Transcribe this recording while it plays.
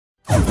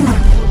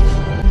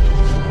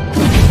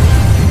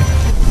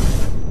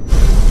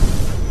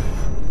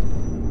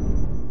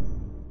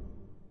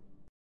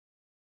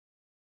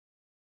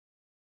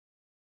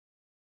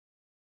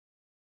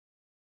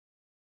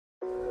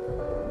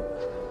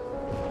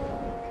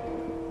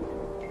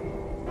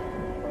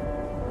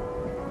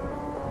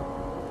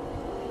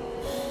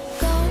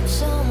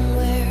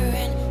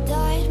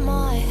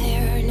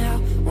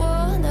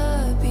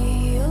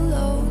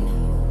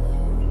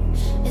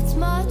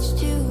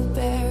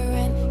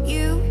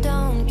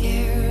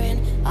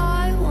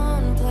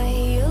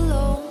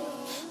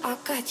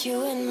got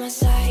you in my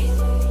sight.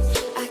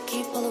 I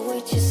keep all the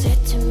words you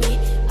said to me.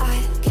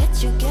 I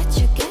get you, get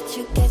you, get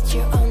you, get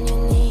you on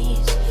your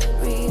knees.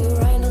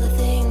 Rewrite all the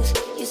things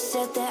you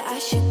said that I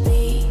should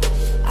be.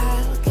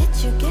 I'll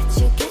get you, get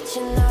you, get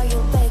you. Now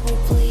you'll beg me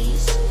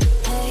please.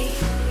 Hey,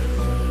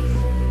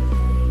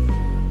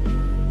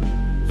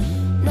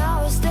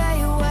 now I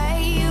stay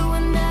away. You were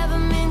never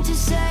meant to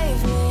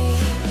save me.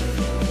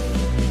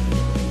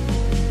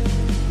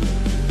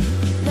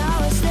 Now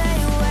I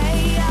stay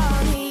away.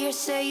 I'll hear you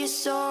say you're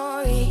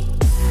sorry.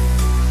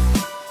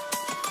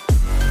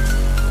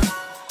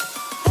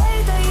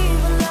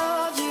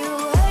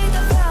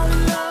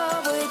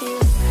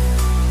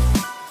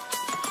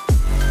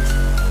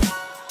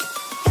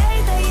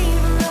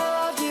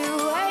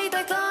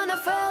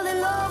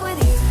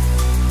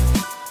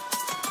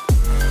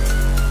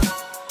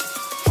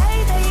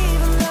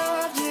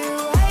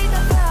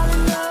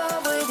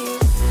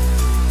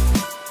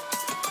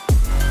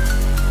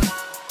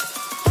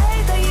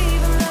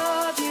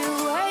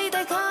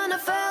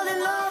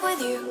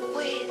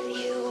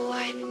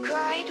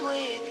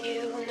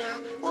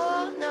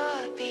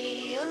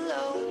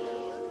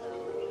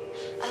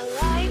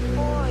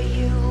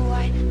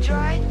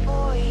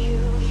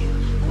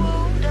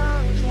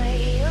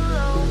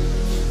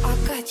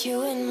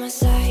 You in my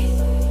sight.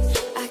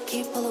 I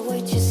keep all the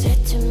words you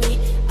said to me.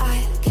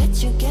 I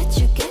get you, get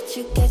you, get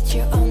you, get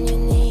you on your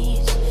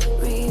knees.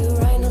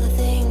 Rewrite all the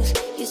things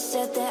you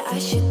said that I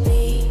should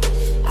be.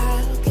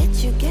 I'll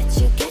get you, get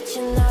you, get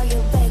you. Now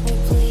you'll beg me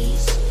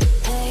please.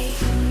 Hey,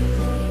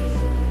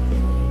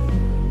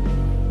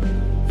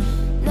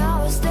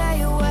 now I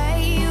stay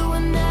away. You were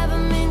never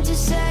meant to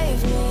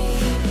save me.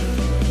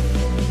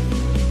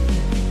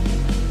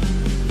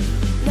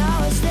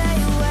 Now I stay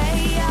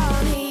away.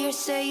 I'll hear you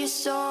say you're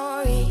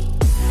sorry.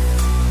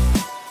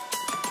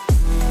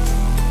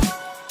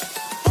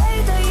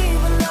 Hate I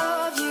even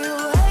loved you.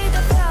 Hate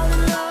I fell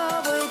in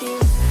love with you.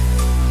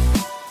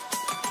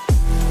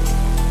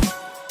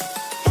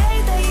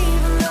 Hate I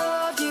even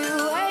loved you.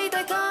 Hate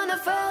I kinda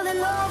fell in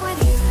love with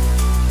you.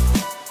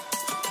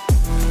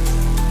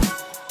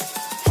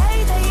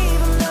 Hate I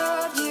even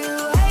loved you.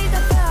 Hate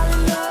I fell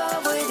in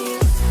love with you.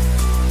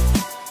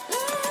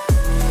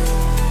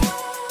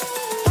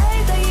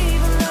 Hate I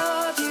even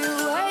loved you.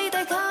 Hate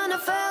I kinda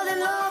fell in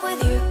love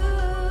with you.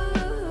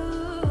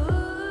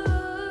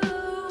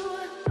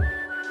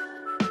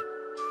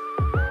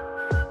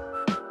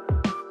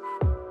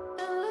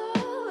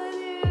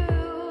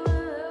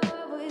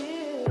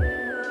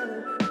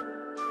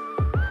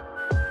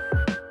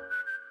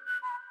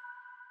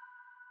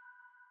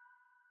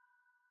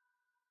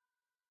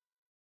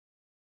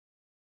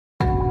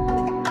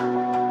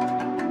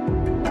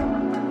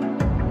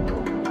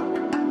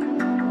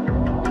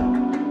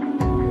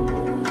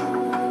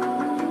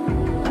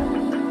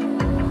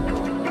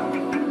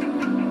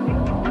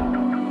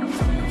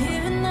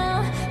 Even now,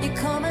 you're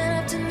coming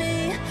up to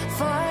me,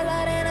 fire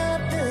lighting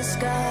up the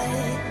sky.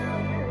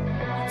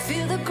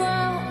 Feel the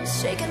ground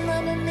shaking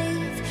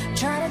underneath,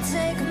 trying to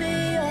take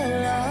me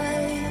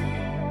alive.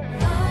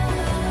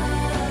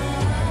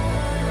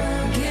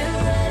 Get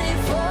ready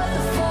for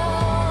the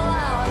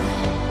fallout.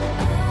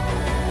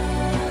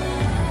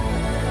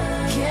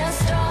 Can't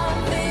stop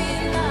me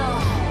now.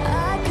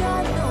 I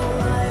got no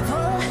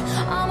rival.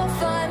 I'ma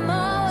find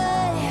my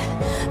way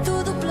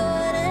through the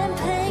blood and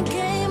pain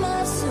game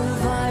of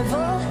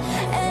survival.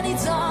 Any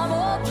time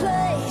or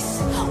place,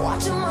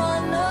 watch 'em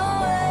run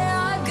away.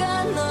 I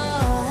got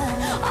none.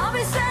 I'll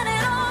be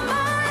standing on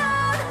my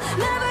own,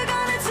 never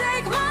gonna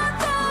take my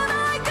throne.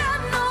 I got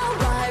no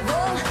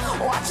rival.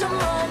 Watch 'em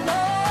run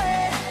away.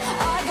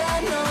 I got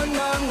no,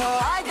 no, no.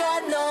 I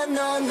got no,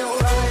 no, no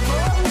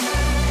rival.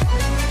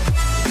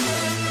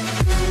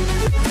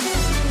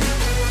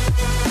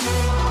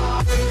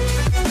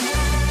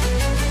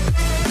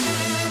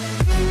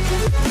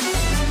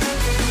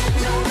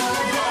 No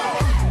rival.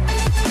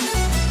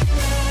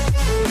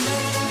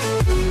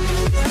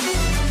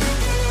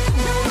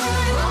 No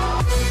rival.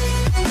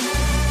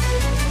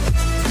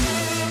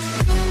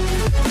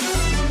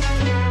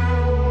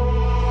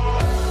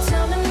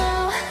 Tell me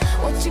now,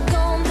 what you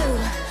gon' do?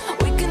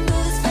 We can do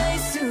this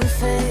face to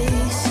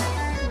face.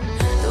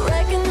 The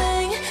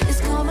reckoning is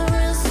coming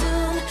real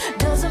soon.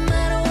 Doesn't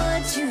matter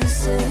what you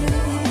say.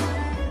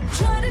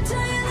 Try to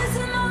tell you this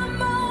is my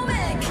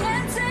moment.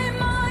 Can't take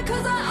mine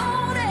 'cause I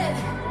own it.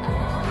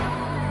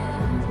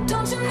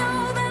 Don't you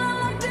know that I'm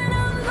locked and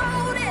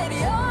unloaded?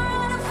 You're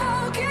out of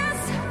focus.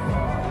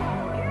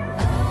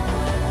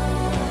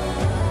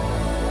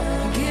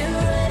 Get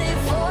ready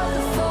for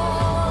the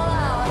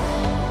fallout.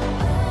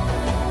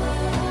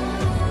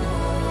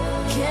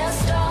 Can't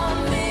stop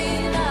me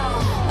now.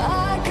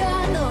 I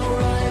got no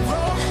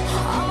rival.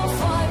 I'll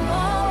find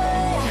my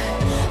way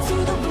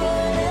through the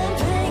blood and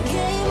pain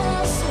game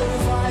of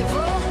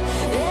survival.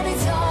 Any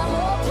time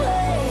or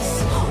place,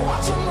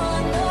 watch 'em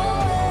run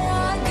away.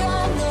 I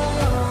got no.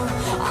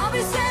 I'll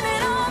be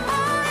standing on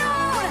my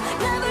own,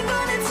 never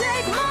gonna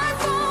take my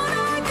phone.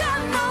 I got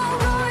no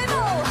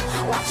rival.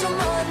 Watch 'em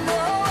run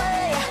away.